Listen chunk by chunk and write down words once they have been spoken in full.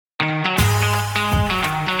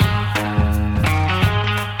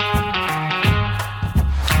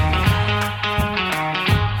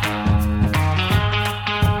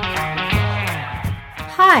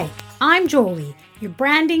I'm Jolie, your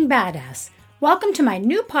branding badass. Welcome to my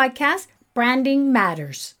new podcast, Branding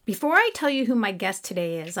Matters. Before I tell you who my guest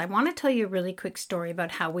today is, I want to tell you a really quick story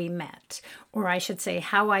about how we met, or I should say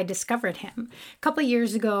how I discovered him. A couple of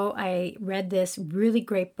years ago, I read this really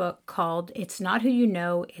great book called It's Not Who You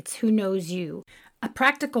Know, It's Who Knows You. A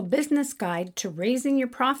practical business guide to raising your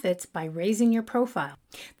profits by raising your profile.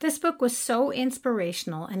 This book was so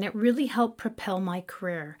inspirational and it really helped propel my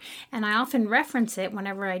career. And I often reference it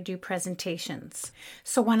whenever I do presentations.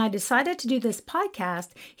 So when I decided to do this podcast,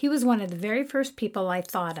 he was one of the very first people I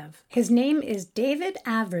thought of. His name is David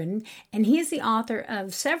Avrin, and he is the author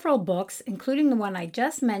of several books, including the one I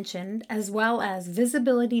just mentioned, as well as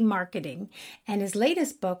Visibility Marketing. And his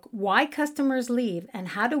latest book, Why Customers Leave and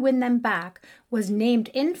How to Win Them Back, was named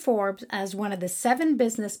in Forbes as one of the 7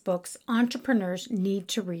 business books entrepreneurs need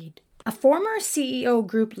to read. A former CEO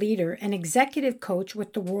group leader and executive coach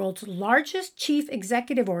with the world's largest chief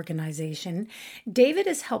executive organization, David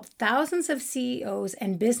has helped thousands of CEOs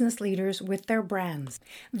and business leaders with their brands.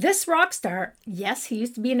 This rock star, yes, he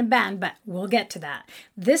used to be in a band, but we'll get to that.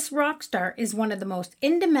 This rock star is one of the most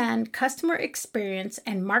in-demand customer experience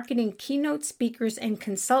and marketing keynote speakers and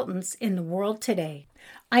consultants in the world today.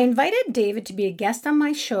 I invited David to be a guest on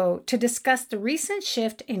my show to discuss the recent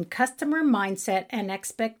shift in customer mindset and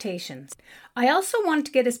expectations. I also wanted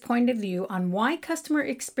to get his point of view on why customer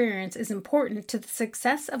experience is important to the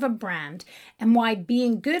success of a brand and why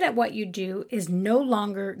being good at what you do is no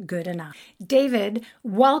longer good enough. David,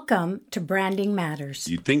 welcome to Branding Matters.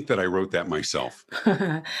 You'd think that I wrote that myself.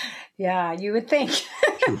 Yeah, you would think.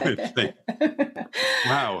 You would think.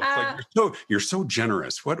 Wow, it's like you're so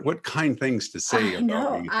generous. What kind things to say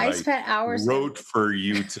about me? I spent hours. Wrote for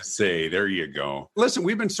you to say. There you go. Listen,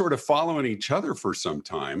 we've been sort of following each other for some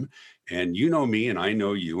time, and you know me, and I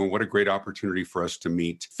know you, and what a great opportunity for us to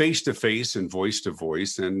meet face to face and voice to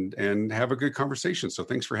voice, and have a good conversation. So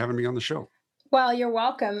thanks for having me on the show. Well, you're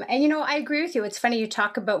welcome. And, I agree with you. It's funny you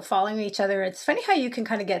talk about following each other. It's funny how you can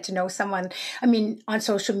kind of get to know someone, on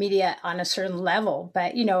social media on a certain level,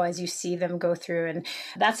 but, as you see them go through. And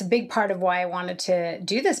that's a big part of why I wanted to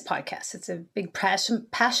do this podcast. It's a big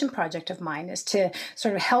passion project of mine, is to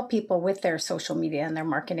sort of help people with their social media and their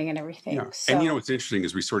marketing and everything. Yeah. So, and, what's interesting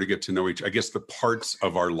is we sort of get to know I guess, the parts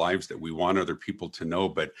of our lives that we want other people to know.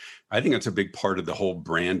 But I think that's a big part of the whole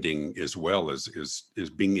branding as well, is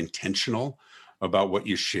being intentional about what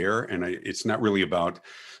you share. And it's not really about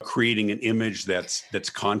creating an image that's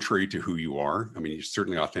contrary to who you are.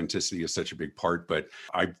 Certainly authenticity is such a big part, but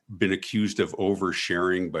I've been accused of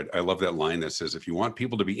oversharing. But I love that line that says, if you want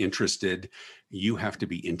people to be interested, you have to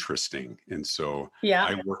be interesting. And so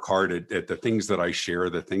I work hard at the things that I share,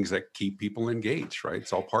 the things that keep people engaged, right?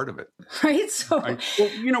 It's all part of it. Right. So,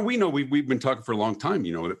 we know we've been talking for a long time,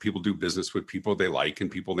 that people do business with people they like and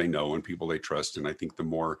people they know and people they trust. And I think the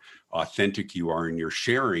more authentic you are in your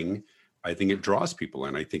sharing, I think it draws people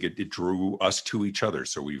in. I think it drew us to each other.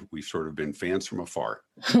 So we've sort of been fans from afar.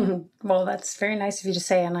 Well, that's very nice of you to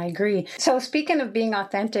say, and I agree. So speaking of being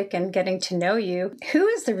authentic and getting to know you, who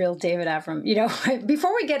is the real David Avrin?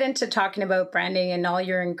 Before we get into talking about branding and all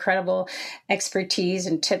your incredible expertise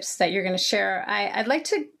and tips that you're going to share, I'd like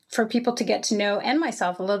for people to get to know, and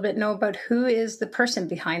myself a little bit, know about who is the person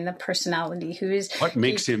behind the personality, what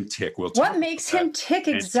makes him tick. What makes him tick,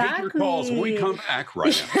 exactly. Take your calls when we come back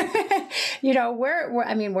right now. Where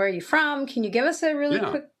are you from? Can you give us a really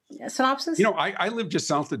quick synopsis? I live just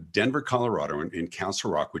south of Denver, Colorado, in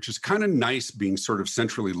Castle Rock, which is kind of nice being sort of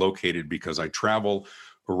centrally located because I travel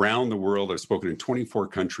around the world. I've spoken in 24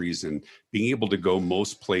 countries, and being able to go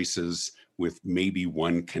most places with maybe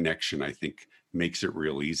one connection, I think, makes it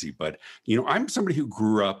real easy. But, I'm somebody who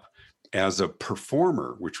grew up as a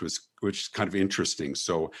performer, which is kind of interesting.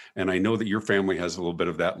 So, and I know that your family has a little bit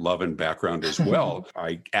of that love and background as well.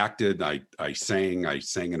 I acted, I sang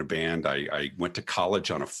in a band. I went to college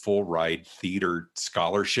on a full ride theater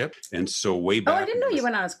scholarship. And so way back. Oh, I didn't know you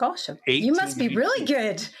went on a scholarship. You must be really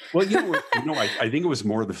good. Well, I think it was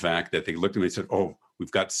more the fact that they looked at me and said, oh,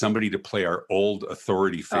 we've got somebody to play our old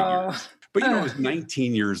authority figures. But, I was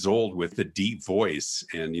 19 years old with a deep voice.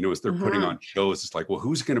 And, as they're putting on shows, it's like, well,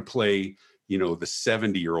 who's going to play, the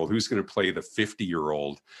 70-year-old? Who's going to play the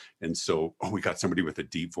 50-year-old? And so, we got somebody with a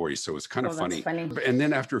deep voice. So it's kind of funny. And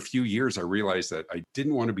then after a few years, I realized that I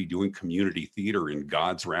didn't want to be doing community theater in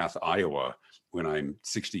God's Wrath, Iowa, when I'm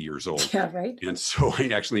 60 years old. Yeah, right. And so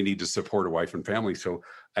I actually need to support a wife and family. So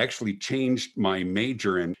I actually changed my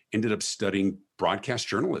major and ended up studying broadcast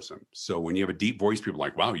journalism. So when you have a deep voice, people are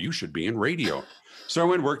like, wow, you should be in radio. So I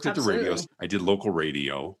went and worked at the radios. I did local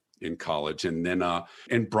radio in college and then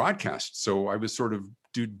and broadcast. So I was sort of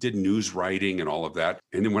did news writing and all of that.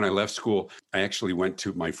 And then when I left school, I actually went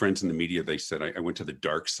to my friends in the media. They said I went to the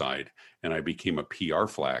dark side and I became a PR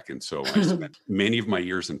flack. And so I spent many of my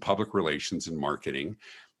years in public relations and marketing.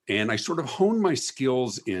 And I sort of honed my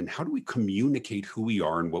skills in how do we communicate who we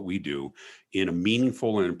are and what we do in a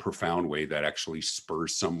meaningful and profound way that actually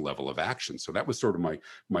spurs some level of action. So that was sort of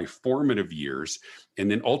my formative years. And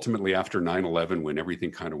then ultimately after 9/11, when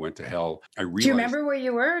everything kind of went to hell, I realized— Do you remember where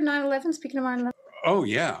you were 9/11? Speaking of 9/11? Oh,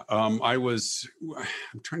 yeah. I'm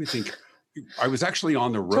trying to think. I was actually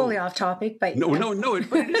on the road. Totally off topic, but no.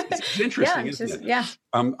 But it's interesting, yeah, isn't it? Yeah.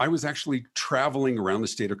 I was actually traveling around the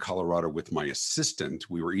state of Colorado with my assistant.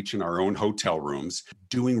 We were each in our own hotel rooms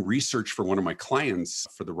doing research for one of my clients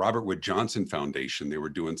for the Robert Wood Johnson Foundation. They were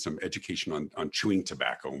doing some education on chewing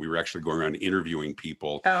tobacco. And we were actually going around interviewing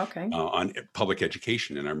people on public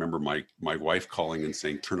education. And I remember my wife calling and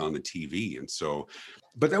saying, turn on the TV. And so,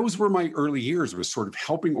 but that was where my early years was sort of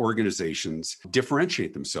helping organizations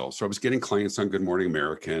differentiate themselves. So I was getting clients on Good Morning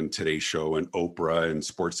America and Today Show and Oprah and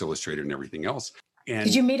Sports Illustrated and everything else. And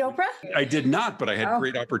did you meet Oprah? I did not, but I had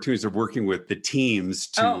great opportunities of working with the teams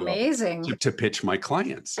to pitch my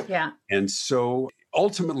clients. Yeah. And so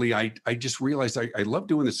ultimately, I just realized I love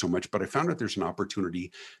doing this so much, but I found out there's an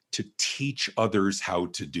opportunity to teach others how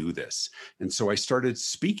to do this. And so I started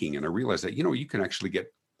speaking, and I realized that, you can actually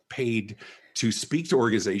get paid to speak to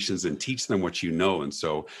organizations and teach them what you know. And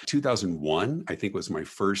so 2001, I think, was my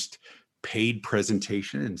first paid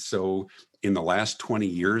presentation. And so in the last 20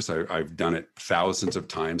 years, I've done it thousands of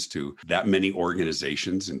times to that many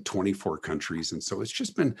organizations in 24 countries. And so it's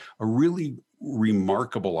just been a really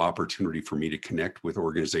remarkable opportunity for me to connect with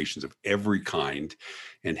organizations of every kind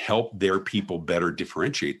and help their people better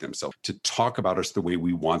differentiate themselves, to talk about us the way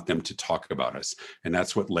we want them to talk about us. And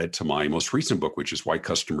that's what led to my most recent book, which is Why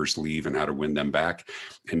Customers Leave and How to Win Them Back.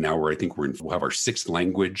 And now we'll have our 6th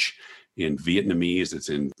language in Vietnamese, it's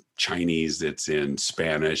in Chinese, it's in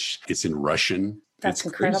Spanish, it's in Russian. That's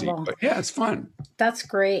incredible. Crazy, but yeah, it's fun. That's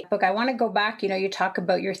great. Look, I want to go back. You talk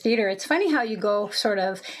about your theater. It's funny how you go sort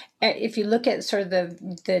of, if you look at sort of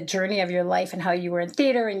the journey of your life and how you were in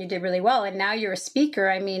theater and you did really well, and now you're a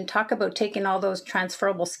speaker. I mean, talk about taking all those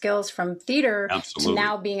transferable skills from theater to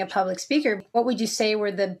now being a public speaker. What would you say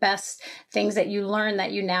were the best things that you learned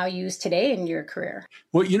that you now use today in your career?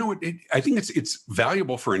 Well, I think it's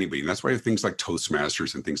valuable for anybody. And that's why things like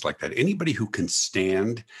Toastmasters and things like that, anybody who can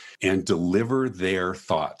stand and deliver their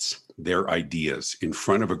thoughts, their ideas in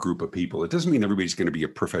front of a group of people. It doesn't mean everybody's going to be a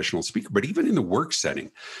professional speaker, but even in the work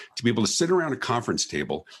setting, to be able to sit around a conference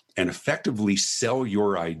table and effectively sell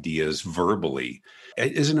your ideas verbally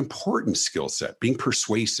is an important skill set. Being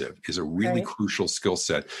persuasive is a really crucial skill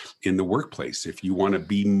set in the workplace. If you want to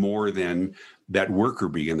be more than that worker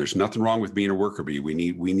bee, and there's nothing wrong with being a worker bee. We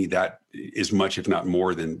need that as much, if not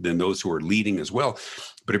more, than those who are leading as well.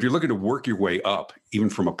 But if you're looking to work your way up, even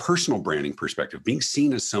from a personal branding perspective, being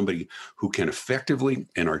seen as somebody who can effectively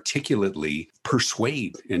and articulately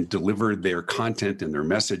persuade and deliver their content and their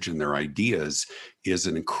message and their ideas is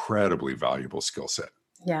an incredibly valuable skill set.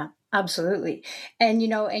 Yeah, absolutely. And,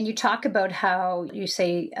 and you talk about how you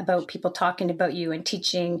say about people talking about you and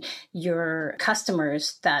teaching your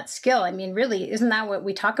customers that skill. I mean, really, isn't that what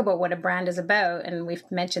we talk about, what a brand is about? And we've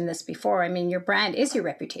mentioned this before. I mean, your brand is your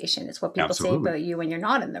reputation. It's what people say about you when you're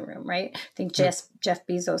not in the room, right? I think Jeff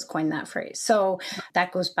Bezos coined that phrase. So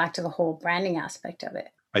that goes back to the whole branding aspect of it.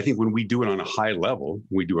 I think when we do it on a high level,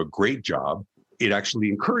 we do a great job. It actually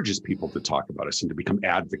encourages people to talk about us and to become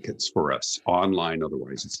advocates for us online.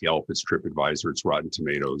 Otherwise, it's Yelp, it's TripAdvisor, it's Rotten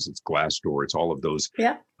Tomatoes, it's Glassdoor, it's all of those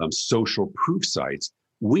social proof sites.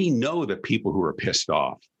 We know that people who are pissed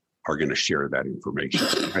off are going to share that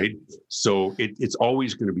information, right? So it's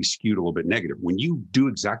always going to be skewed a little bit negative. When you do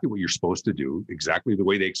exactly what you're supposed to do, exactly the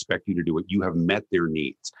way they expect you to do it, you have met their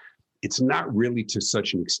needs. It's not really to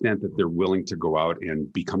such an extent that they're willing to go out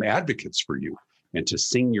and become advocates for you and to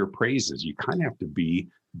sing your praises. You kind of have to be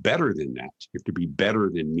better than that. You have to be better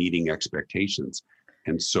than meeting expectations.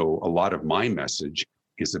 And so a lot of my message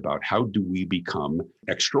is about how do we become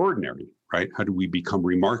extraordinary, right? How do we become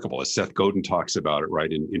remarkable? As Seth Godin talks about it,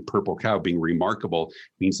 right? In Purple Cow, being remarkable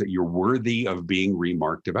means that you're worthy of being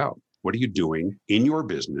remarked about. What are you doing in your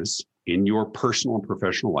business, in your personal and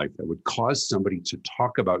professional life that would cause somebody to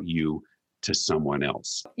talk about you to someone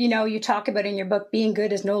else? You talk about in your book, being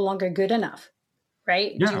good is no longer good enough.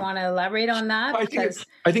 Right? Yeah. Do you want to elaborate on that? I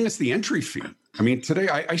think it's the entry fee. I mean, today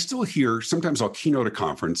I still hear, sometimes I'll keynote a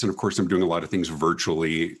conference, and of course I'm doing a lot of things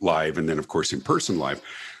virtually live, and then of course in person live.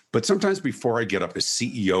 But sometimes before I get up, the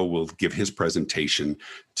CEO will give his presentation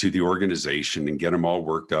to the organization and get them all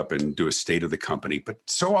worked up and do a state of the company. But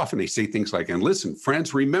so often they say things like, and listen,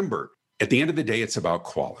 friends, remember, at the end of the day, it's about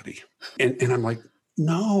quality. And I'm like,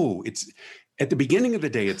 no, it's at the beginning of the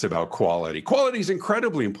day, it's about quality. Quality is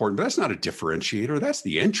incredibly important, but that's not a differentiator. That's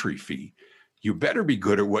the entry fee. You better be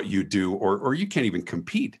good at what you do, or you can't even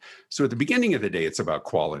compete. So at the beginning of the day, it's about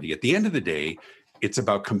quality. At the end of the day, it's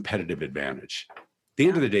about competitive advantage. At the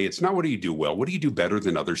end of the day, it's not what do you do well, what do you do better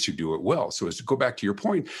than others who do it well? So as to go back to your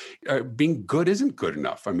point, being good isn't good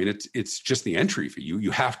enough. I mean, it's just the entry fee.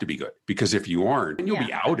 You have to be good, because if you aren't, then you'll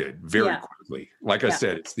be outed very quickly. Like I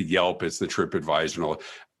said, it's the Yelp, it's the TripAdvisor, and all.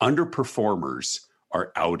 Underperformers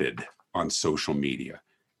are outed on social media.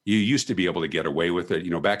 You used to be able to get away with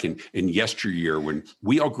it, back in yesteryear when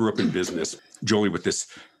we all grew up in business, Jolie, with this,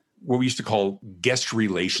 what we used to call guest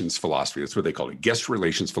relations philosophy. That's what they called it, guest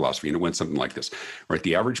relations philosophy. And it went something like this, right?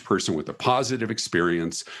 The average person with a positive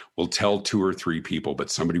experience will tell 2 or 3 people, but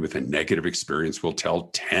somebody with a negative experience will tell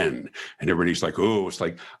 10. And everybody's like, oh, it's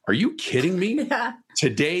like, are you kidding me? Yeah.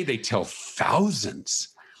 Today, they tell thousands.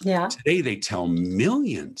 Yeah. Today, they tell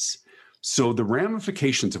millions. So the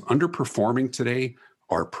ramifications of underperforming today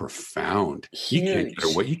are profound. Huge.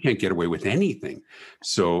 You can't get away with anything.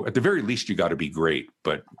 So at the very least, you got to be great.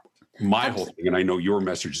 But my whole thing, and I know your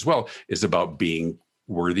message as well, is about being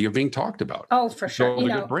worthy of being talked about. Oh, for sure. Build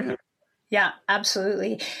a good brand. Yeah,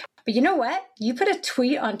 absolutely. But you know what? You put a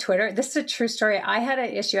tweet on Twitter. This is a true story. I had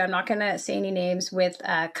an issue. I'm not going to say any names with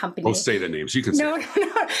a company. Oh, say the names. You can say. No.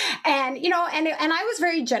 And, and I was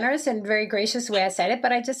very generous and very gracious the way I said it.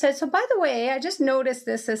 But I just said, so by the way, I just noticed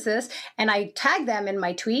this. And I tagged them in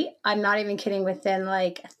my tweet. I'm not even kidding. Within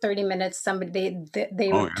like 30 minutes, somebody,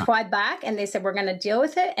 they replied back and they said, we're going to deal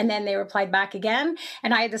with it. And then they replied back again.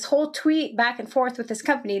 And I had this whole tweet back and forth with this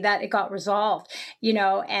company that it got resolved,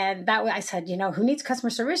 and that way I said, who needs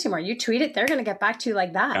customer service anymore? You tweet it, they're going to get back to you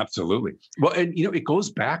like that. Absolutely. Well, and it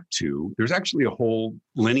goes back to, there's actually a whole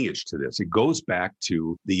lineage to this. It goes back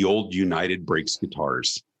to the old United Brakes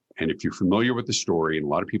guitars. And if you're familiar with the story, and a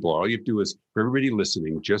lot of people, all you have to do is, for everybody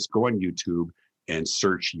listening, just go on YouTube and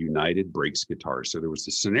search United Brakes guitars. So there was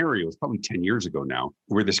this scenario, it's probably 10 years ago now,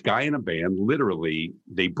 where this guy in a band, literally,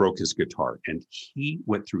 they broke his guitar. And he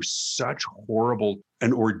went through such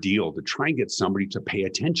an ordeal to try and get somebody to pay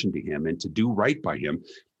attention to him and to do right by him,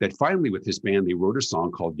 that finally with his band, they wrote a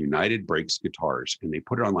song called United Brakes Guitars, and they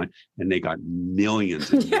put it online, and they got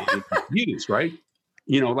millions and millions of views, right?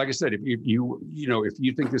 Like I said, if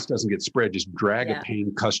you think this doesn't get spread, just drag a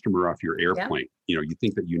paying customer off your airplane. You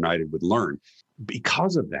think that United would learn.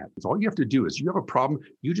 Because of that, all you have to do is, you have a problem,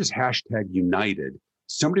 you just hashtag United.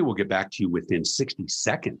 Somebody will get back to you within 60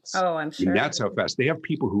 seconds. Oh, I'm sure. And that's how fast. They have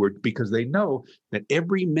people who are, because they know that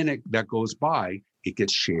every minute that goes by, it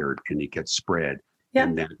gets shared and it gets spread. Yeah.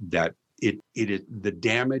 And that the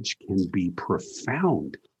damage can be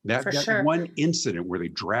profound. That one incident where they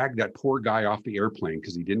dragged that poor guy off the airplane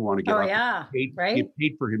because he didn't want to get off. He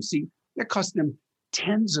paid for his seat. That cost them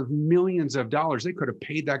tens of millions of dollars. They could have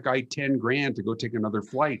paid that guy 10 grand to go take another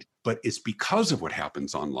flight, but it's because of what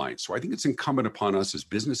happens online. So I think it's incumbent upon us as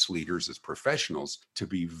business leaders, as professionals, to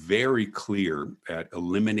be very clear at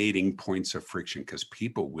eliminating points of friction, because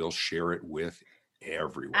people will share it with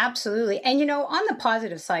everyone. Absolutely. And on the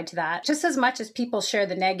positive side to that, just as much as people share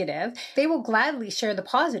the negative, they will gladly share the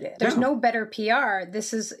positive. There's no better PR.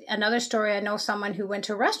 This is another story. I know someone who went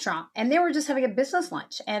to a restaurant and they were just having a business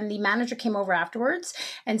lunch, and the manager came over afterwards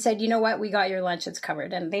and said, you know what, we got your lunch, it's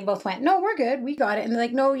covered. And they both went, no, we're good, we got it. And they're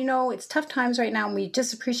like, no, it's tough times right now and we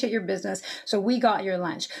just appreciate your business, so we got your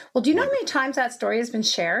lunch. Well, do you know how many times that story has been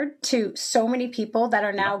shared to so many people that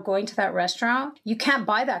are now going to that restaurant? You can't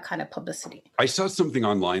buy that kind of publicity. I saw something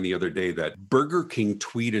online the other day that Burger King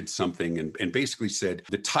tweeted something and basically said,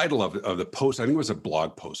 the title of the post, I think it was a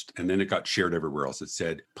blog post, and then it got shared everywhere else. It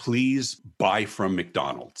said, please buy from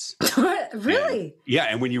McDonald's. Really?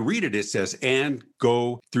 And when you read it, it says, and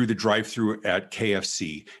go through the drive-through at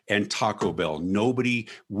KFC and Taco Bell.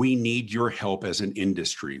 We need your help as an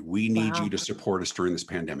industry. We need you to support us during this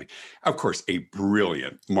pandemic. Of course, a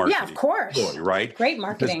brilliant marketing. Yeah, of course. Story, right? Great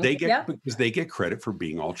marketing. Because they get credit for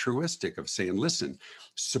being altruistic, of saying, listen,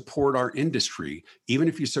 support our industry, even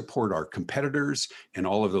if you support our competitors and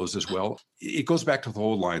all of those as well. It goes back to the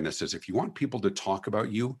whole line that says, if you want people to talk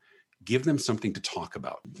about you, give them something to talk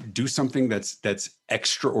about. Do something that's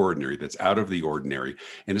extraordinary, that's out of the ordinary.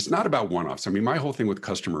 And it's not about one-offs. I mean, my whole thing with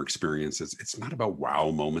customer experience is it's not about wow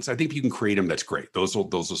moments. I think if you can create them, that's great. Those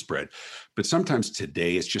will spread. But sometimes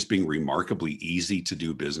today it's just being remarkably easy to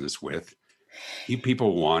do business with.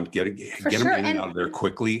 People want get them in and out of there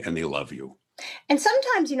quickly, and they love you. And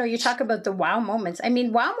sometimes, you talk about the wow moments. I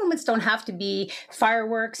mean, wow moments don't have to be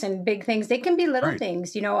fireworks and big things. They can be little Right.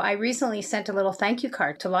 things. I recently sent a little thank you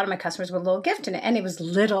card to a lot of my customers with a little gift in it. And it was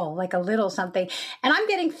little, like a little something. And I'm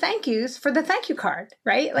getting thank yous for the thank you card,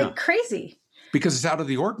 right? Like Yeah. crazy. Because it's out of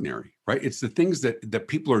the ordinary, right? It's the things that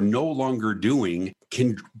people are no longer doing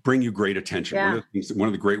can bring you great attention. Yeah. One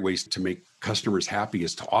of the great ways to make customers happy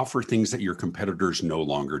is to offer things that your competitors no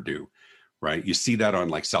longer do, right? You see that on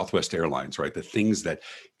like Southwest Airlines, right? The things that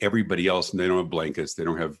everybody else, they don't have blankets, they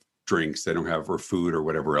don't have drinks, they don't have or food or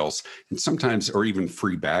whatever else, and sometimes or even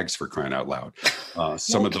free bags for crying out loud.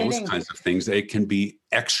 Some No of those kidding. kinds of things, they can be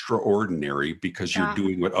extraordinary because you're Yeah.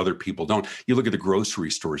 doing what other people don't. You look at the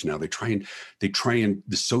grocery stores now; they try and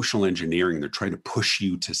the social engineering. They're trying to push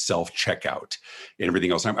you to self checkout and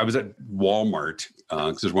everything else. I was at Walmart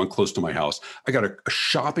because there's one close to my house. I got a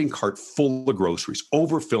shopping cart full of groceries,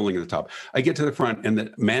 overfilling at the top. I get to the front, and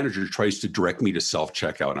the manager tries to direct me to self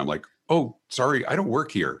checkout. I'm like, oh, sorry, I don't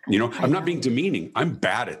work here. I'm not being demeaning. I'm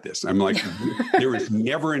bad at this. I'm like, there is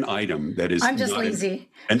never an item that is I'm just not lazy.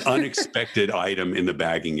 an unexpected item in the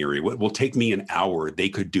bagging area. What will take me an hour, they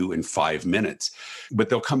could do in 5 minutes. But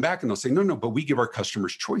they'll come back and they'll say, no, but we give our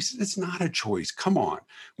customers choices. It's not a choice. Come on.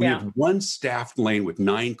 We Yeah. have one staffed lane with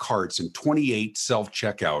 9 carts and 28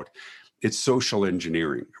 self-checkout. It's social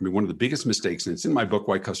engineering. I mean, one of the biggest mistakes, and it's in my book,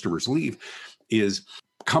 Why Customers Leave, is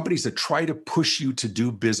companies that try to push you to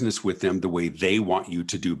do business with them the way they want you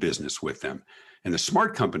to do business with them. And the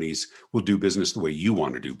smart companies will do business the way you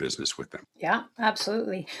want to do business with them. Yeah,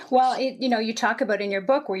 absolutely. Well, you talk about in your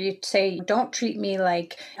book where you say, don't treat me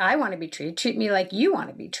like I want to be treated. Treat me like you want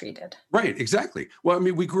to be treated. Right, exactly. Well, I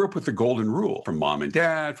mean, we grew up with the golden rule from mom and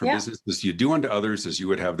dad, from Yeah. businesses. You do unto others as you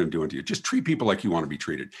would have them do unto you. Just treat people like you want to be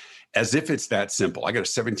treated, as if it's that simple. I got a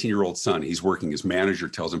 17-year-old son. He's working. His manager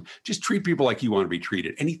tells him, just treat people like you want to be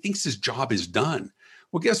treated. And he thinks his job is done.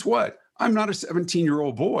 Well, guess what? I'm not a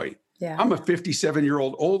 17-year-old boy. Yeah. I'm a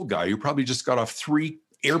 57-year-old old guy who probably just got off 3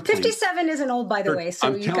 airplanes. 57 isn't old, by the way, so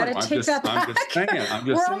I'm you got to telling- take that back. I'm just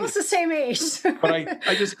saying. We're almost the same age. But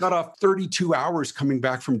I just got off 32 hours coming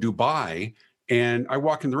back from Dubai, and I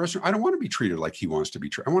walk in the restaurant. I don't want to be treated like he wants to be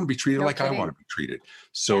treated. I want to be treated No like I kidding. want to be treated.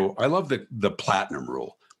 So I love the platinum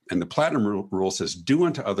rule. And the platinum rule says, do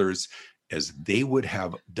unto others as they would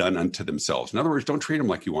have done unto themselves. In other words, don't treat them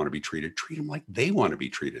like you want to be treated. Treat them like they want to be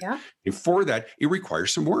treated. Yeah. And for that, it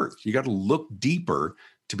requires some work. You got to look deeper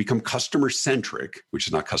to become customer centric, which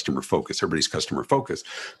is not customer focused. Everybody's customer focused.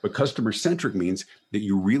 But customer centric means that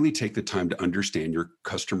you really take the time to understand your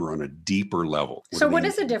customer on a deeper level. So what do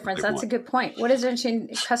is the they difference? That's a want? good point. What is it between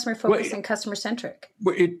customer focused and customer centric?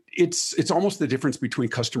 Well, it's almost the difference between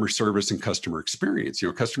customer service and customer experience.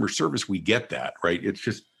 Customer service, we get that, right? It's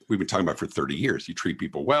just, we've been talking about for 30 years. You treat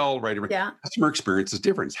people well, right? Yeah. Customer experience is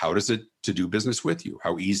different. How does it to do business with you?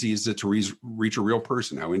 How easy is it to reach a real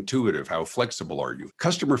person? How intuitive, how flexible are you?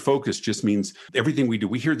 Customer focus just means everything we do.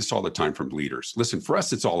 We hear this all the time from leaders. Listen, for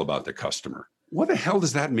us, it's all about the customer. What the hell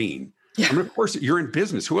does that mean? Yeah. I mean, of course, you're in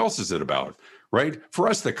business. Who else is it about, right? For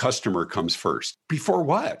us, the customer comes first. Before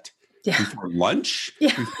what? Yeah. Before lunch?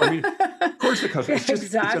 Yeah. Of course the customer. It's just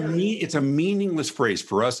Exactly. it's a meaningless phrase.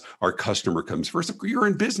 For us, our customer comes first. You're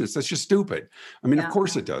in business. That's just stupid. I mean, Yeah. of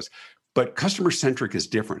course it does. But customer centric is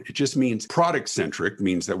different. It just means product centric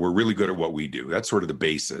means that we're really good at what we do. That's sort of the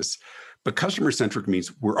basis. But customer centric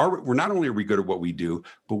means we're not only are we good at what we do,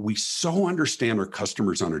 but we so understand our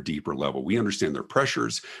customers on a deeper level. We understand their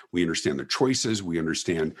pressures. We understand their choices. We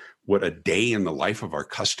understand what a day in the life of our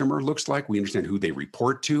customer looks like. We understand who they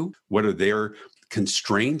report to. What are their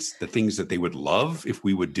constraints, the things that they would love if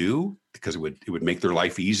we would do, because it would make their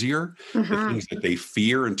life easier, the things that they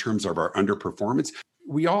fear in terms of our underperformance.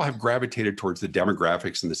 We all have gravitated towards the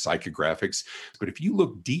demographics and the psychographics. But if you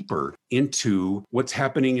look deeper into what's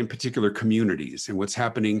happening in particular communities and what's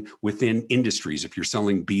happening within industries, if you're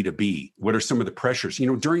selling B2B, what are some of the pressures?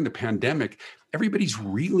 During the pandemic, everybody's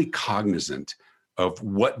really cognizant of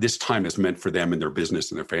what this time has meant for them and their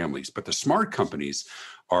business and their families. But the smart companies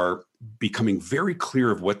are becoming very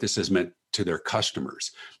clear of what this has meant to their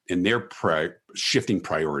customers and their shifting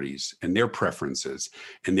priorities and their preferences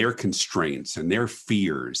and their constraints and their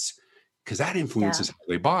fears, because that influences how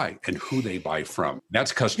they buy and who they buy from.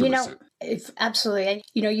 That's customer centric. If absolutely. And,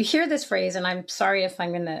 you hear this phrase, and I'm sorry if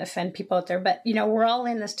I'm going to offend people out there, but, we're all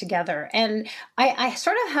in this together. And I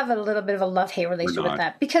sort of have a little bit of a love-hate relationship with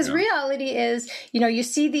that, because reality is, you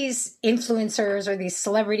see these influencers or these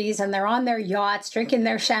celebrities and they're on their yachts drinking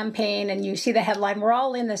their champagne, and you see the headline, we're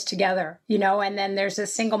all in this together, and then there's a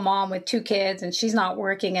single mom with 2 kids and she's not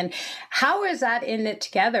working. And how is that in it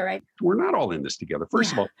together? We're not all in this together.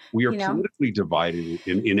 First of all, we are politically divided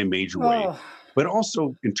in a major way. But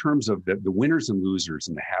also in terms of the winners and losers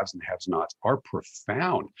and the haves and have-nots are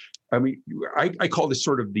profound. I mean, I call this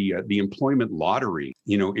sort of the employment lottery.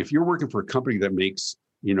 If you're working for a company that makes,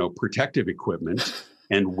 protective equipment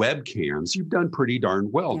and webcams, you've done pretty darn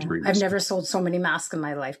well during this. I've never sold so many masks in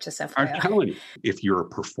my life, just FYI. I'm telling you, if you're a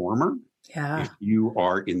performer, if you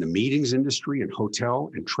are in the meetings industry and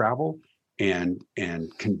hotel and travel, and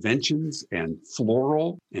conventions and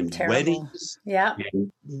floral and weddings. Yeah.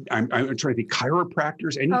 And I'm trying to think,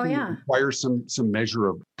 chiropractors, anything that requires some measure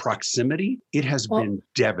of proximity, it has been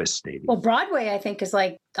devastating. Well, Broadway, I think, is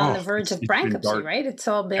like on the verge of bankruptcy, right? It's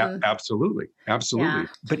all been... Absolutely. Yeah.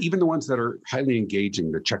 But even the ones that are highly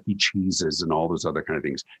engaging, the Chuck E. Cheeses and all those other kind of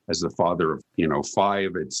things, as the father of,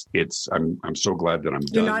 5, I'm so glad that I'm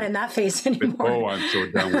done. You're not in that phase anymore. I'm so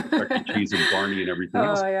done with Chuck E. Cheese and Barney and everything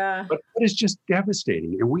else. Yeah. But it's just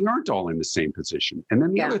devastating. And we aren't all in the same position. And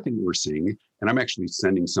then the other thing we're seeing, and I'm actually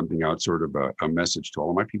sending something out, sort of a message to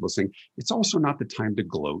all of my people saying, it's also not the time to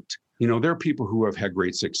gloat. There are people who have had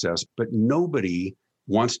great success, but nobody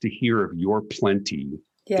wants to hear of your plenty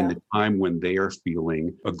in the time when they are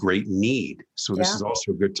feeling a great need. So this is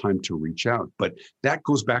also a good time to reach out. But that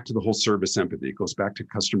goes back to the whole service empathy. It goes back to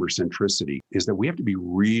customer centricity, is that we have to be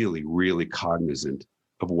really, really cognizant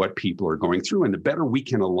of what people are going through. And the better we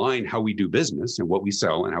can align how we do business and what we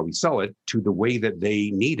sell and how we sell it to the way that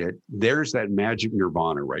they need it, there's that magic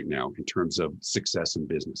nirvana right now in terms of success in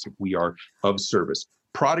business. If we are of service.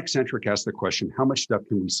 Product-centric asks the question, how much stuff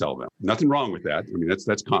can we sell them? Nothing wrong with that. I mean,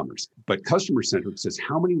 that's commerce. But customer-centric says,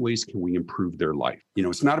 how many ways can we improve their life?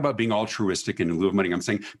 It's not about being altruistic and in lieu of money. I'm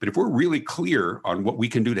saying, but if we're really clear on what we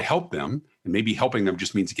can do to help them, and maybe helping them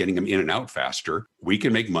just means getting them in and out faster, we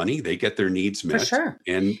can make money, they get their needs met. For sure.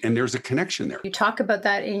 And there's a connection there. You talk about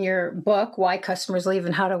that in your book, Why Customers Leave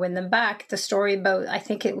and How to Win Them Back. The story about, I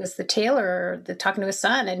think it was the tailor talking to his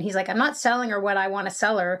son, and he's like, I'm not selling her what I want to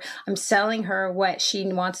sell her. I'm selling her what she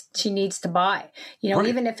needs to buy.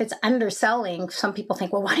 Even if it's underselling, some people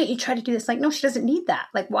think, well, why don't you try to do this? Like, no, she doesn't need that.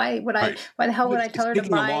 Like, why the hell would I tell her to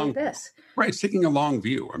buy this? Right. It's taking a long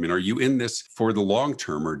view. I mean, are you in this for the long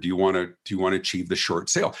term, or do you want to achieve the short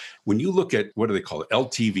sale? When you look at, what do they call it?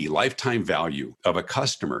 LTV, lifetime value of a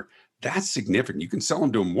customer, that's significant. You can sell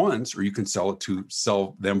them to them once, or you can sell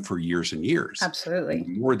them for years and years. Absolutely.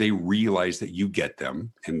 The more they realize that you get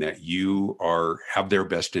them and that you have their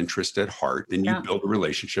best interest at heart, then you build a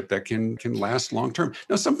relationship that can last long term.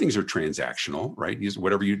 Now, some things are transactional, right?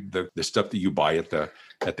 Whatever the stuff that you buy at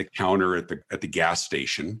the counter at the gas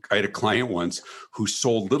station. I had a client once who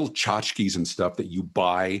sold little tchotchkes and stuff that you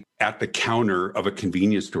buy at the counter of a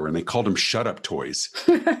convenience store, and they called them shut up toys.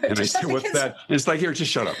 And I said, what's that? And it's like, here,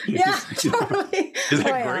 just shut up. Yeah, totally. Is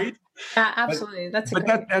that great? Absolutely.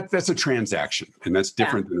 That's a transaction, and that's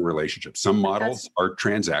different than a relationship. Some models are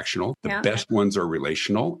transactional. The best ones are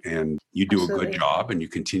relational, and you do a good job and you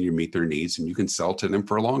continue to meet their needs, and you can sell to them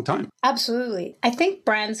for a long time. Absolutely. I think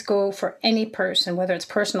brands go for any person, whether it's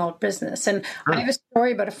personal or business. And I have a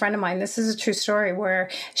story about a friend of mine. This is a true story, where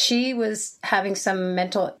she was having some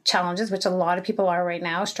mental challenges, which a lot of people are right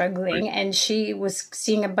now, struggling. Right. And she was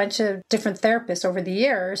seeing a bunch of different therapists over the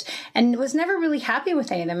years and was never really happy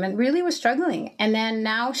with any of them and really was struggling. And then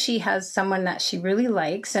now she has someone that she really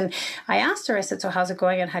likes. And I asked her, I said, so how's it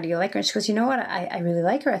going and how do you like her? And she goes, you know what? I really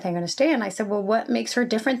like her. I think I'm going to stay. And I said, well, what makes her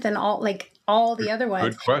different than all the other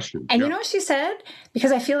ones? Good question. And you know what she said?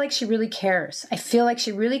 Because I feel like she really cares. I feel like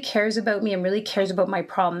she really cares about me and really cares about my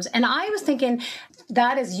problems. And I was thinking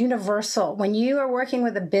that is universal. When you are working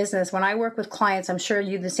with a business, when I work with clients, I'm sure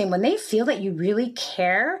you the same. When they feel that you really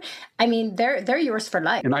care, I mean, they're yours for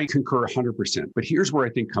life. And I concur 100%. But here's where I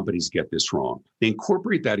think companies get this wrong. They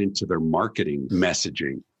incorporate that into their marketing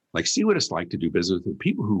messaging. Like, see what it's like to do business with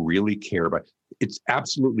people who really care about it. It's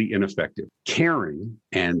absolutely ineffective. Caring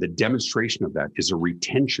and the demonstration of that is a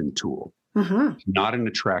retention tool, not an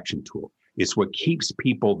attraction tool. It's what keeps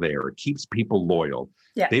people there. It keeps people loyal.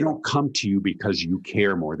 Yeah. They don't come to you because you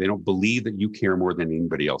care more. They don't believe that you care more than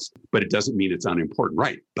anybody else. But it doesn't mean it's unimportant,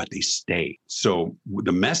 right? But they stay. So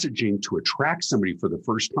the messaging to attract somebody for the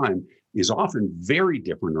first time is often very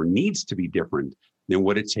different, or needs to be different than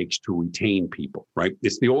what it takes to retain people, right?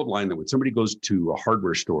 It's the old line that when somebody goes to a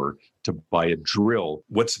hardware store to buy a drill,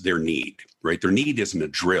 what's their need, right? Their need isn't a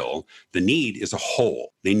drill. The need is a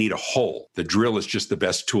hole. They need a hole. The drill is just the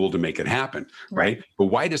best tool to make it happen, right? But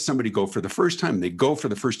why does somebody go for the first time? They go for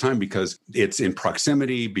the first time because it's in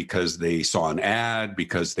proximity, because they saw an ad,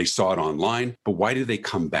 because they saw it online. But why do they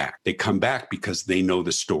come back? They come back because they know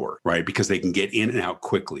the store, right? Because they can get in and out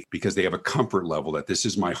quickly, because they have a comfort level that this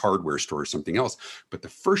is my hardware store or something else. But the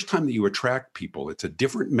first time that you attract people, it's a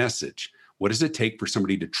different message. What does it take for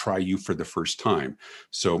somebody to try you for the first time?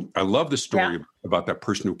 So I love the story about that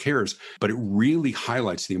person who cares, but it really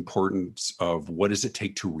highlights the importance of what does it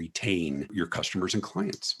take to retain your customers and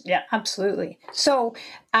clients. Yeah, absolutely. So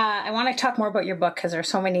I want to talk more about your book because there are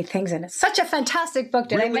so many things in it. Such a fantastic book.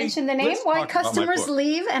 Did I mention the name? Let's Why Customers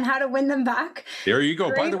Leave and How to Win Them Back? There you go.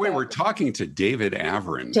 Great By the way, book. we're talking to David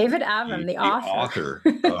Avrin. David Avrin, the author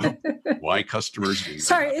of Why Customers Leave.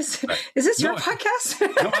 Sorry, is this your podcast?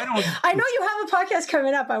 No, I don't. I know you have a podcast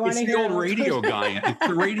coming up. I want to hear. It's the old radio guy. It's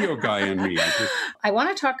the radio guy in me. I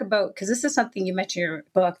want to talk about, because this is something you mentioned in your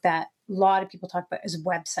book that a lot of people talk about, is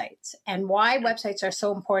websites and why websites are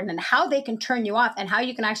so important and how they can turn you off and how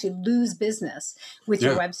you can actually lose business with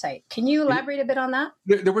your website. Can you elaborate a bit on that?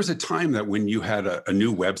 There was a time that when you had a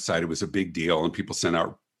new website, it was a big deal and people sent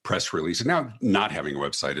out press releases. Now, not having a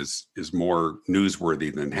website is more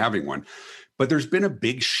newsworthy than having one. But there's been a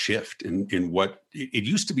big shift in what it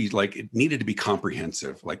used to be. Like, it needed to be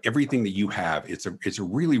comprehensive. Like everything that you have, it's a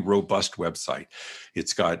really robust website.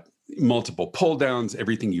 It's got multiple pull downs,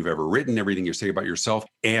 everything you've ever written, everything you say about yourself.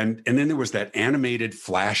 And then there was that animated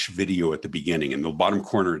flash video at the beginning. In the bottom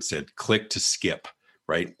corner, it said, click to skip.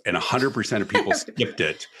 Right. And 100% of people skipped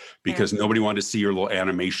it because nobody wanted to see your little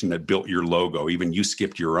animation that built your logo. Even you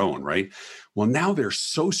skipped your own. Right. Well, now they're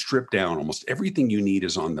so stripped down. Almost everything you need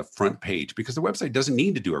is on the front page because the website doesn't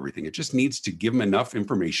need to do everything. It just needs to give them enough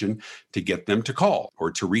information to get them to call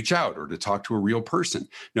or to reach out or to talk to a real person.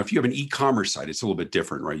 Now, if you have an e-commerce site, it's a little bit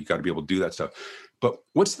different, right? You got to be able to do that stuff. But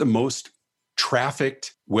what's the most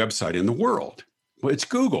trafficked website in the world? Well, it's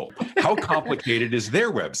Google. How complicated is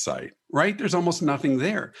their website, right? There's almost nothing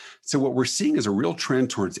there. So what we're seeing is a real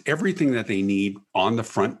trend towards everything that they need on the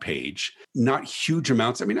front page, not huge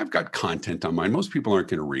amounts. I mean, I've got content on mine. Most people aren't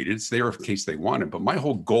going to read it. It's there in case they want it. But my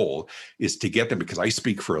whole goal is to get them, because I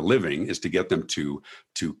speak for a living, is to get them to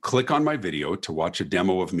click on my video, to watch a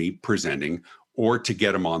demo of me presenting, or to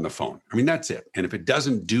get them on the phone. I mean, that's it. And if it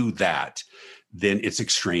doesn't do that, then it's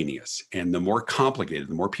extraneous. And the more complicated,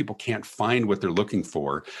 the more people can't find what they're looking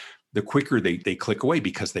for, the quicker they click away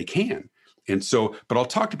because they can. And so, but I'll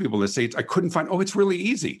talk to people that say, I couldn't find, it's really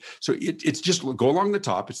easy. So it's just go along the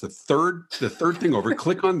top. It's the third thing over,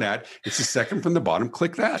 click on that. It's the second from the bottom,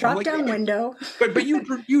 click that. Drop down window. But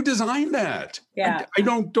you designed that. Yeah. I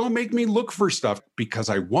don't make me look for stuff because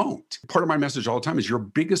I won't. Part of my message all the time is your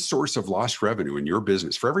biggest source of lost revenue in your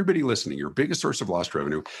business. For everybody listening, your biggest source of lost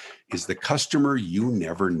revenue is the customer you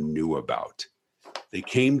never knew about. They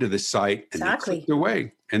came to the site and they clicked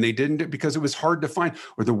away, and they didn't because it was hard to find.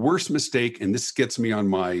 Or the worst mistake, and this gets me on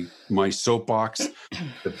my soapbox,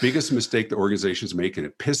 the biggest mistake the organizations make, and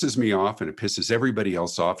it pisses me off and it pisses everybody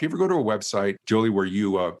else off. You ever go to a website, Jolie, where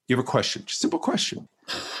you have a question, just a simple question.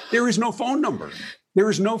 There is no phone number. There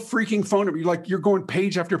is no freaking phone number. You're going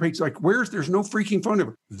page after page. Like, there's no freaking phone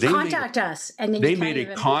number. Contact us. And then they made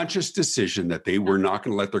a conscious decision that they were not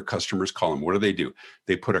going to let their customers call them. What do?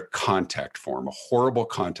 They put a contact form, a horrible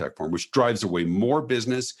contact form, which drives away more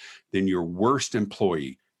business than your worst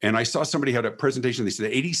employee. And I saw somebody had a presentation. They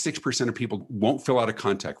said 86% of people won't fill out a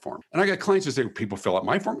contact form. And I got clients who say, people fill out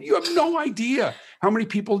my form. You have no idea how many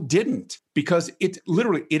people didn't, because it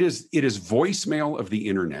is voicemail of the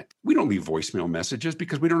internet. We don't leave voicemail messages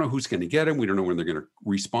because we don't know who's going to get them. We don't know when they're going to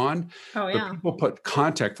respond. But people put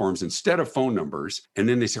contact forms instead of phone numbers. And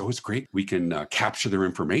then they say, it's great. We can capture their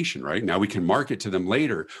information, right? Now we can market to them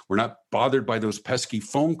later. We're not bothered by those pesky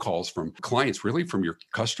phone calls from clients, really from your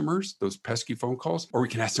customers, those pesky phone calls. Or we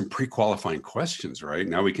can ask some pre-qualifying questions, right?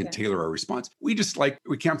 Now we can tailor our response. We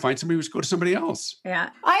can't find somebody, we just go to somebody else.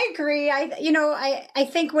 Yeah, I agree. I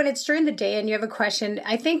think when it's during the day and you have a question,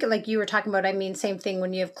 I think like you were talking about, same thing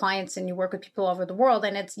when you have clients and you work with people all over the world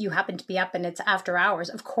and you happen to be up and it's after hours.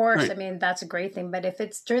 Of course, right. That's a great thing. But if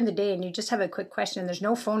it's during the day and you just have a quick question and there's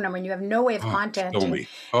no phone number and you have no way of contacting, and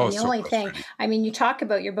the only thing, you talk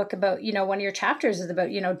about your book about, one of your chapters is about,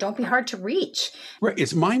 don't be hard to reach. Right.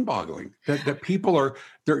 It's mind-boggling that people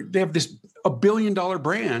they have this $1 billion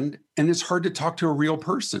brand and it's hard to talk to a real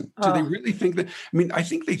person. Do they really think that? I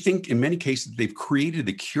think they think in many cases they've created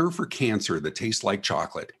the cure for cancer that tastes like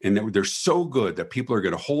chocolate, and that they're so good that people are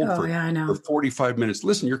going to hold for 45 minutes.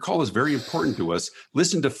 Listen, your call is very important to us.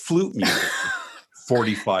 Listen to flute music.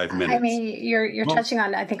 45 minutes. I mean, you're touching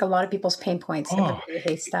on, I think, a lot of people's pain points. Everybody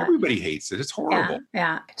hates that. Everybody hates it. It's horrible.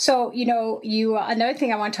 Yeah. So, another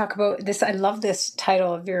thing I want to talk about this, I love this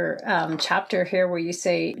title of your chapter here where you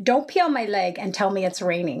say, don't pee on my leg and tell me it's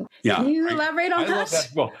raining. Yeah. Can you elaborate on that? I love that.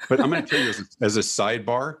 Well, but I'm going to tell you as a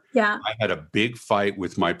sidebar, yeah, I had a big fight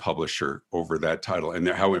with my publisher over that title and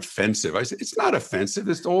how offensive. I said, it's not offensive.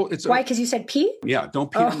 Why? Because you said pee? Yeah.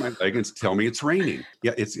 Don't pee on my leg and tell me it's raining.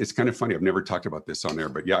 Yeah. It's kind of funny. I've never talked about this on there,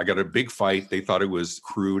 but yeah, I got a big fight. They thought it was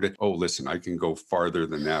crude. Oh, listen, I can go farther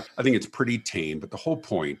than that. I think it's pretty tame, but the whole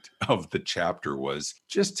point of the chapter was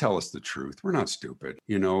just tell us the truth. We're not stupid.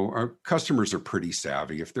 Our customers are pretty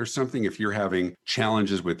savvy. If you're having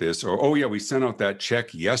challenges with this, or, oh yeah, we sent out that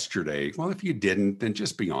check yesterday. Well, if you didn't, then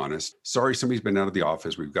just be honest. Sorry, somebody's been out of the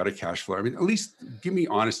office. We've got a cash flow. I mean, at least give me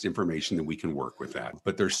honest information that we can work with that.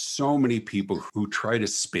 But there's so many people who try to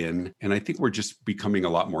spin, and I think we're just becoming a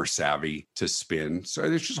lot more savvy to spin. So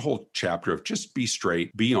there's just a whole chapter of just be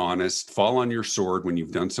straight, be honest, fall on your sword when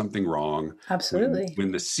you've done something wrong. Absolutely.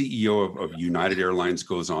 When the CEO of United Airlines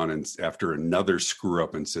goes on and after another screw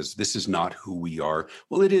up and says, this is not who we are.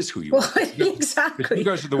 Well, it is who you are. Exactly. You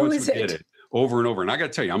guys are the ones who did it over and over. And I got to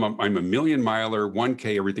tell you, I'm a million miler,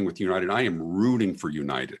 1K, everything with United. I am rooting for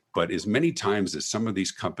United. But as many times as some of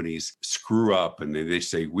these companies screw up and they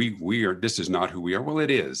say, this is not who we are. Well,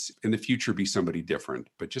 it is. In the future, be somebody different,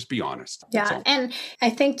 but just be honest. Yeah. And I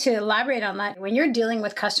think to elaborate on that, when you're dealing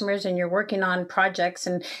with customers and you're working on projects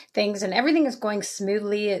and things and everything is going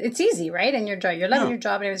smoothly, it's easy, right? And you're loving your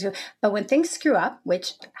job and everything. But when things screw up,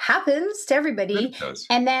 which happens to everybody,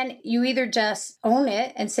 and then you either just own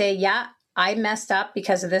it and say, yeah, I messed up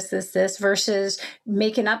because of this, versus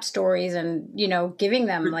making up stories and, giving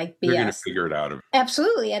them like BS. You're going to figure it out.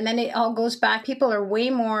 Absolutely. And then it all goes back. People are way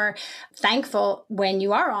more thankful when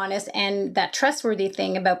you are honest, and that trustworthy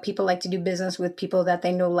thing about people like to do business with people that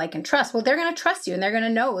they know, like, and trust. Well, they're going to trust you and they're going to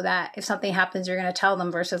know that if something happens, you're going to tell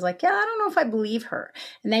them versus like, yeah, I don't know if I believe her.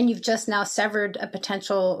 And then you've just now severed a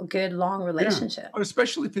potential good, long relationship. Yeah.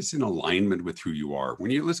 Especially if it's in alignment with who you are.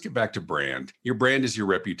 Let's get back to brand. Your brand is your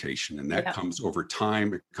reputation, and that comes over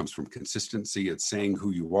time. It comes from consistency. It's saying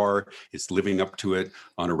who you are. It's living up to it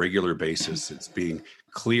on a regular basis. It's being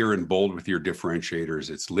clear and bold with your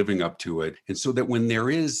differentiators. It's living up to it. And so that when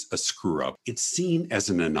there is a screw up, it's seen as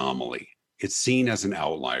an anomaly. It's seen as an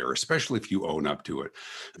outlier, especially if you own up to it.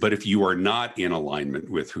 But if you are not in alignment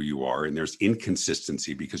with who you are and there's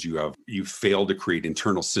inconsistency because you failed to create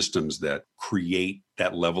internal systems that create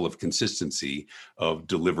that level of consistency of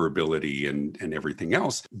deliverability and everything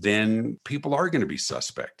else, then people are going to be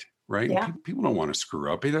suspect. Right? Yeah. People don't want to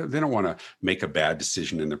screw up. They don't want to make a bad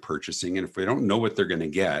decision in their purchasing. And if they don't know what they're going to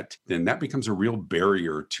get, then that becomes a real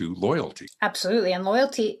barrier to loyalty. Absolutely. And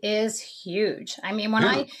loyalty is huge. I mean, when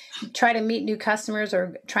I try to meet new customers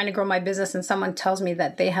or trying to grow my business and someone tells me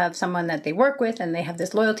that they have someone that they work with and they have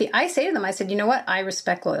this loyalty, I say to them, I said, you know what? I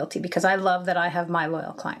respect loyalty because I love that I have my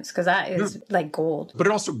loyal clients because that is like gold. But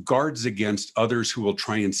it also guards against others who will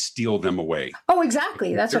try and steal them away. Oh,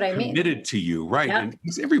 exactly. That's what I mean. Committed to you, right? Yep. And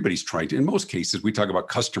everybody's trying to. In most cases, we talk about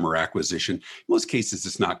customer acquisition. In most cases,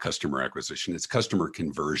 it's not customer acquisition. It's customer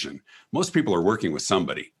conversion. Most people are working with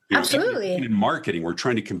somebody. Absolutely. In marketing, we're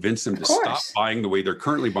trying to convince them to stop buying the way they're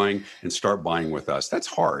currently buying and start buying with us. That's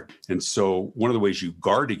hard. And so one of the ways you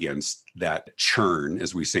guard against that churn,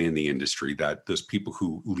 as we say in the industry, that those people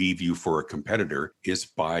who leave you for a competitor is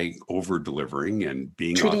by over delivering and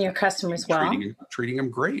treating your customers well, treating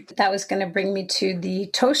them great. That was going to bring me to the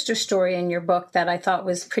toaster story in your book that I thought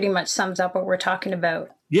was pretty much sums up what we're talking about.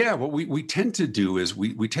 Yeah, what we tend to do is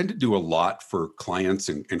we tend to do a lot for clients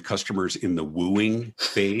and customers in the wooing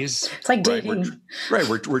phase. It's like dating.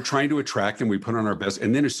 We're trying to attract them. We put on our best.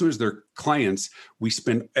 And then as soon as they're clients, we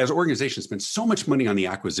as organizations, spend so much money on the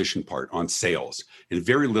acquisition part, on sales, and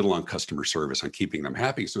very little on customer service, on keeping them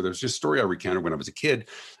happy. So there's this story I recounted when I was a kid.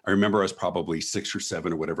 I remember I was probably 6 or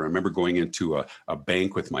 7 or whatever. I remember going into a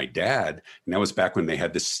bank with my dad. And that was back when they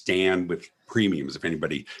had this stand with premiums, if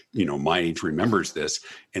anybody, my age remembers this.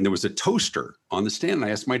 And there was a toaster on the stand. And I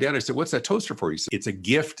asked my dad, I said, what's that toaster for? He said, it's a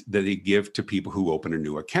gift that they give to people who open a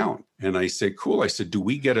new account. And I said, cool. I said, do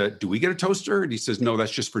we get a toaster? And he says, no,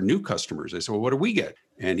 that's just for new customers. I said, well, what do we get?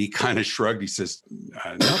 And he kind of shrugged. He says,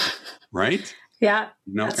 nothing, right? Yeah,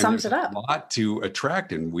 that sums it up. A lot to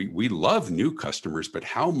attract. And we love new customers, but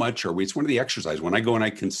how much are we? It's one of the exercises. When I go and I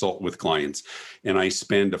consult with clients and I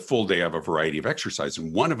spend a full day of a variety of exercises,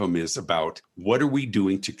 and one of them is about what are we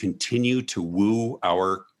doing to continue to woo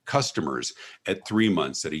our customers at 3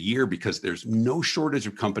 months, at a year, because there's no shortage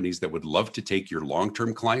of companies that would love to take your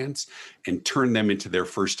long-term clients and turn them into their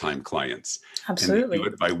first-time clients. Absolutely. And they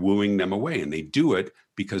do it by wooing them away. And they do it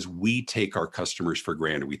because we take our customers for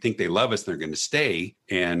granted. We think they love us, they're going to stay,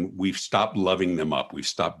 and we've stopped loving them up. We've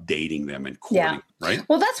stopped dating them and courting them, right?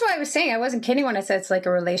 Well, that's what I was saying. I wasn't kidding when I said it's like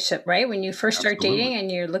a relationship, right? When you first start Absolutely. dating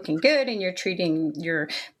and you're looking good and you're treating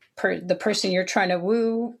the person you're trying to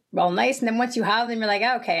woo all nice. And then once you have them, you're like,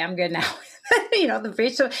 okay, I'm good now.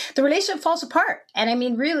 The relationship falls apart. And I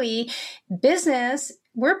mean, really, business,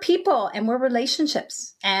 we're people and we're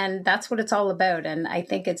relationships. And that's what it's all about. And I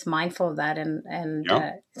think it's mindful of that. And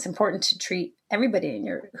it's important to treat everybody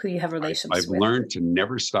who you have relationships with. I've learned to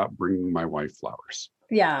never stop bringing my wife flowers.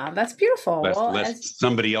 Yeah, that's beautiful. Lest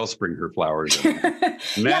somebody else bring her flowers.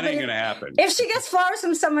 That ain't going to happen. If she gets flowers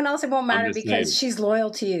from someone else, it won't matter because she's loyal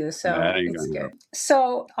to you. So it's good. Happen.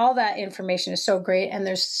 So all that information is so great. And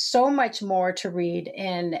there's so much more to read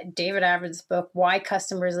in David Averin's book, Why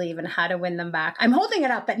Customers Leave and How to Win Them Back. I'm holding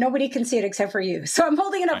it up, but nobody can see it except for you. So I'm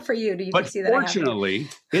holding it up for you. You can see that. Fortunately,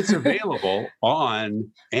 it's available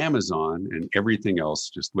on Amazon and everything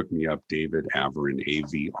else. Just look me up, David Averin,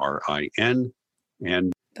 Avrin.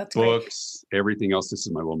 And that's books, everything else. This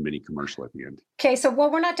is my little mini commercial at the end. Okay, so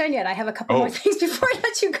we're not done yet. I have a couple more things before I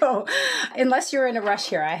let you go. Unless you're in a rush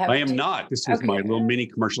here. I am not. This is my little mini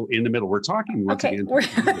commercial in the middle. We're talking once again.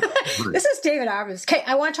 This is David Avrin. Okay,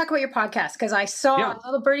 I want to talk about your podcast because I saw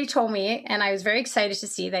little birdie told me, and I was very excited to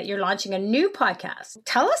see that you're launching a new podcast.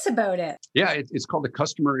 Tell us about it. Yeah, it's called the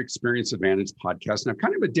Customer Experience Advantage Podcast. And I've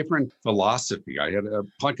kind of a different philosophy. I had a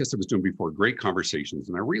podcast I was doing before, Great Conversations,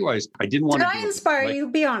 and I realized I didn't want to. Did I inspire you?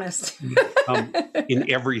 Be honest. In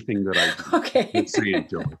everything that I do. Okay.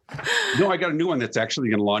 No, I got a new one that's actually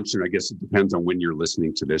going to launch soon. I guess it depends on when you're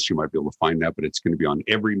listening to this. You might be able to find that, but it's going to be on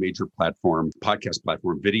every major platform, podcast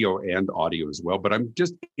platform, video and audio as well. But I'm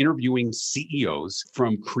just interviewing CEOs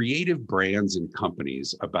from creative brands and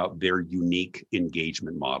companies about their unique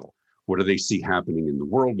engagement model. What do they see happening in the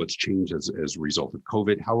world? What's changed as a result of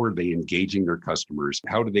COVID? How are they engaging their customers?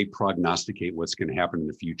 How do they prognosticate what's going to happen in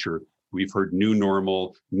the future? We've heard new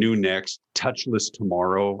normal, new next, touchless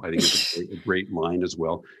tomorrow. I think it's a great line as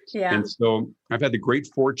well. Yeah. And so I've had the great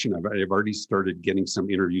fortune. I've already started getting some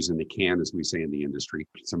interviews in the can, as we say in the industry,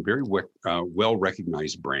 some very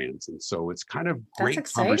well-recognized brands. And so it's kind of great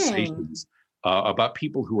conversations about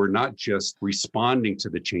people who are not just responding to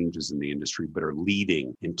the changes in the industry, but are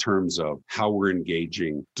leading in terms of how we're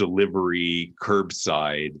engaging delivery,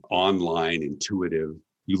 curbside, online, intuitive.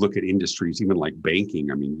 You look at industries, even like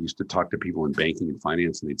banking. I mean, you used to talk to people in banking and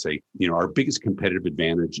finance, and they'd say, our biggest competitive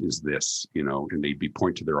advantage is this, and they'd be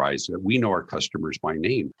point to their eyes. We know our customers by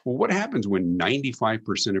name. Well, what happens when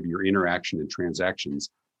 95% of your interaction and transactions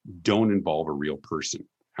don't involve a real person?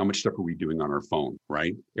 How much stuff are we doing on our phone,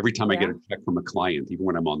 right? Every time I get a check from a client, even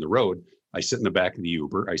when I'm on the road, I sit in the back of the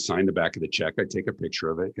Uber, I sign the back of the check, I take a picture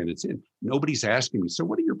of it, and it's in. Nobody's asking me, so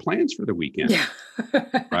what are your plans for the weekend? Yeah.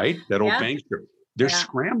 Right? That old bank trip. They're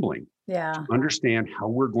scrambling to understand how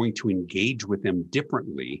we're going to engage with them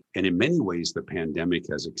differently. And in many ways, the pandemic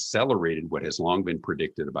has accelerated what has long been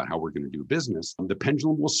predicted about how we're going to do business. The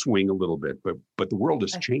pendulum will swing a little bit, but the world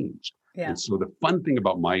has changed. Yeah. And so the fun thing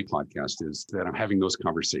about my podcast is that I'm having those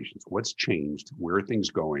conversations. What's changed? Where are things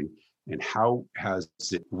going? And how has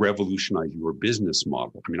it revolutionized your business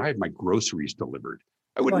model? I mean, I have my groceries delivered.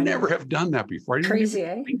 I would never have done that before. I didn't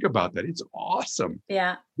even think about that. It's awesome.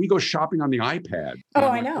 Yeah. We go shopping on the iPad.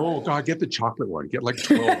 I know. Oh, God, get the chocolate one. Get like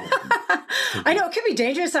 12. I know. It could be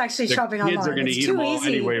dangerous actually shopping online. Kids are going to eat them all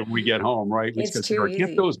anyway when we get home, right? It's too easy.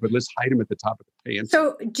 Get those, but let's hide them at the top of the pantry.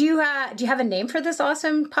 So do you have a name for this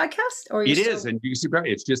awesome podcast? Or it is. And you see,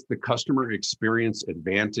 it's just the Customer Experience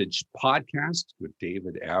Advantage Podcast with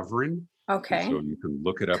David Averin. Okay. So you can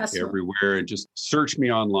look it up everywhere and just search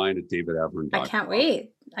me online at davidavrin.com. I can't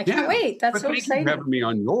wait. That's so exciting. Thank you for having me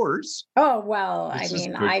on yours. Oh, well,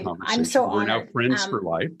 I'm so honored. We're now friends for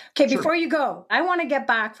life. Okay, before you go, I want to get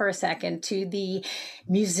back for a second to the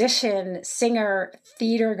musician, singer,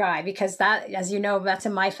 theater guy, because that, as you know, that's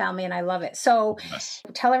in my family and I love it. So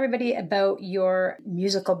tell everybody about your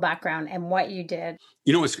musical background and what you did.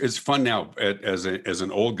 It's fun now as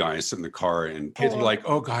an old guy. I sit in the car and kids are like,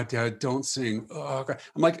 "Oh God, Dad, don't sing." Oh, God.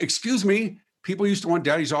 I'm like, "Excuse me." People used to want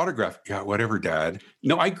Daddy's autograph. Yeah, whatever, Dad.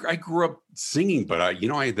 I grew up singing, but I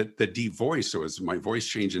had the deep voice. So as my voice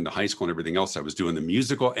changed into high school and everything else, I was doing the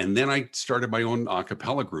musical. And then I started my own a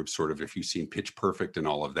cappella group, sort of, if you've seen Pitch Perfect and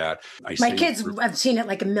all of that. My kids have seen it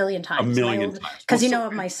like a million times. Times. Because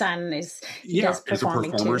my son does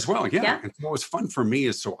performing as a performer as well. Yeah. Yeah. And what was fun for me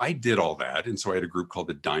is, so I did all that. And so I had a group called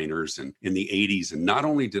the Diners and in the 80s. And not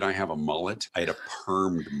only did I have a mullet, I had a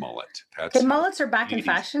permed mullet. Mullets are back in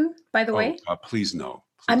fashion, by the way. Please no.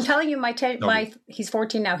 I'm telling you, he's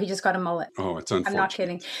 14 now. He just got a mullet. Oh, it's unfortunate. I'm not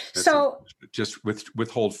kidding. So just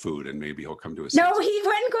withhold food and maybe he'll come to us. No, he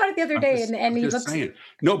went and got it the other day, and he looks saying.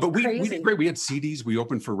 No, but we did great. We had CDs. We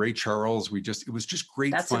opened for Ray Charles. It was just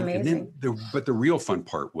great That's fun. Amazing. And then the real fun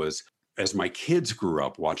part was, as my kids grew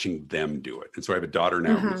up, watching them do it. And so I have a daughter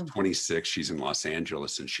now who's 26. She's in Los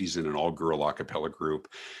Angeles, and she's in an all-girl a cappella group.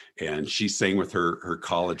 And she sang with her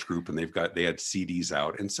college group, and they had CDs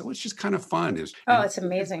out. And so it's just kind of fun. It's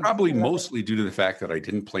amazing. Probably mostly due to the fact that I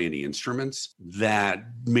didn't play any instruments that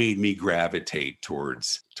made me gravitate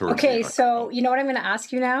towards. Okay, so you know what I'm going to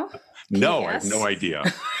ask you now? No, I have no idea.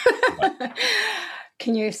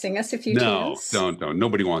 Can you sing us a few tunes? No, don't.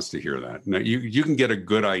 Nobody wants to hear that. No, you can get a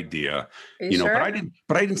good idea, sure?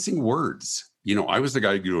 but I didn't sing words. I was the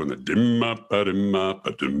guy doing the dim up, dim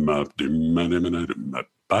up, dim up, dim up,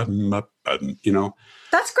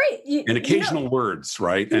 That's great. And occasional words,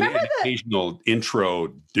 right? And occasional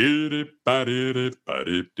intro. And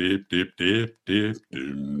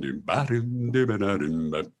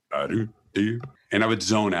I would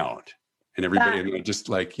zone out. And everybody just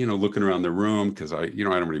looking around the room because I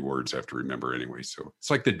don't have any words I have to remember anyway. So it's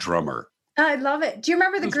like the drummer. I love it. Do you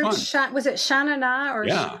remember the group? Was it Shanana or?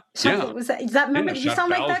 Yeah. Was that? Does that remember? Did you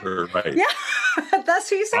sound like that? Right. Yeah, that's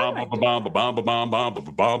who you sound like.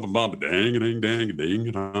 Dang ding dang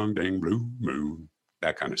ding dong dang blue moon.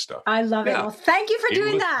 That kind of stuff. I love it. Well, thank you for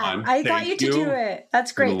doing that. Fun. I got you to do it.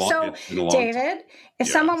 That's great. So, David, if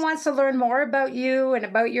someone wants to learn more about you and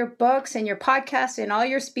about your books and your podcast and all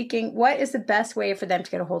your speaking, what is the best way for them to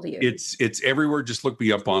get a hold of you? It's everywhere. Just look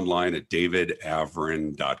me up online at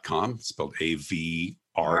davidavrin.com, spelled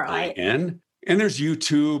AVRIN. And there's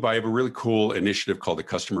YouTube. I have a really cool initiative called the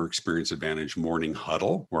Customer Experience Advantage Morning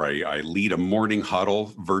Huddle, where I lead a morning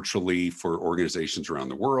huddle virtually for organizations around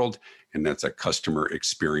the world. And that's at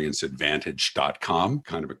customerexperienceadvantage.com.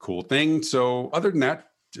 Kind of a cool thing. So other than that,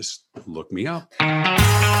 just look me up.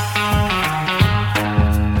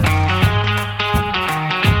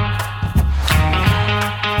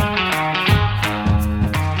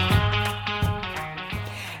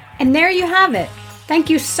 And there you have it. Thank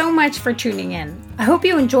you so much for tuning in. I hope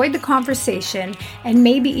you enjoyed the conversation and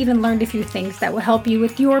maybe even learned a few things that will help you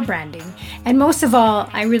with your branding. And most of all,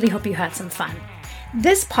 I really hope you had some fun.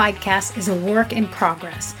 This podcast is a work in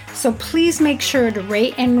progress, so please make sure to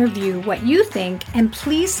rate and review what you think, and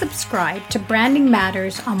please subscribe to Branding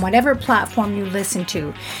Matters on whatever platform you listen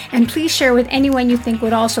to, and please share with anyone you think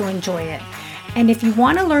would also enjoy it. And if you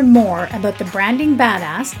want to learn more about the Branding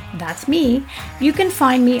Badass, that's me, you can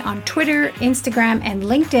find me on Twitter, Instagram, and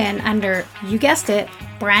LinkedIn under, you guessed it,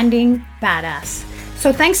 Branding Badass.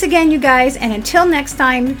 So thanks again, you guys, and until next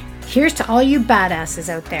time, here's to all you badasses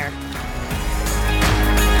out there.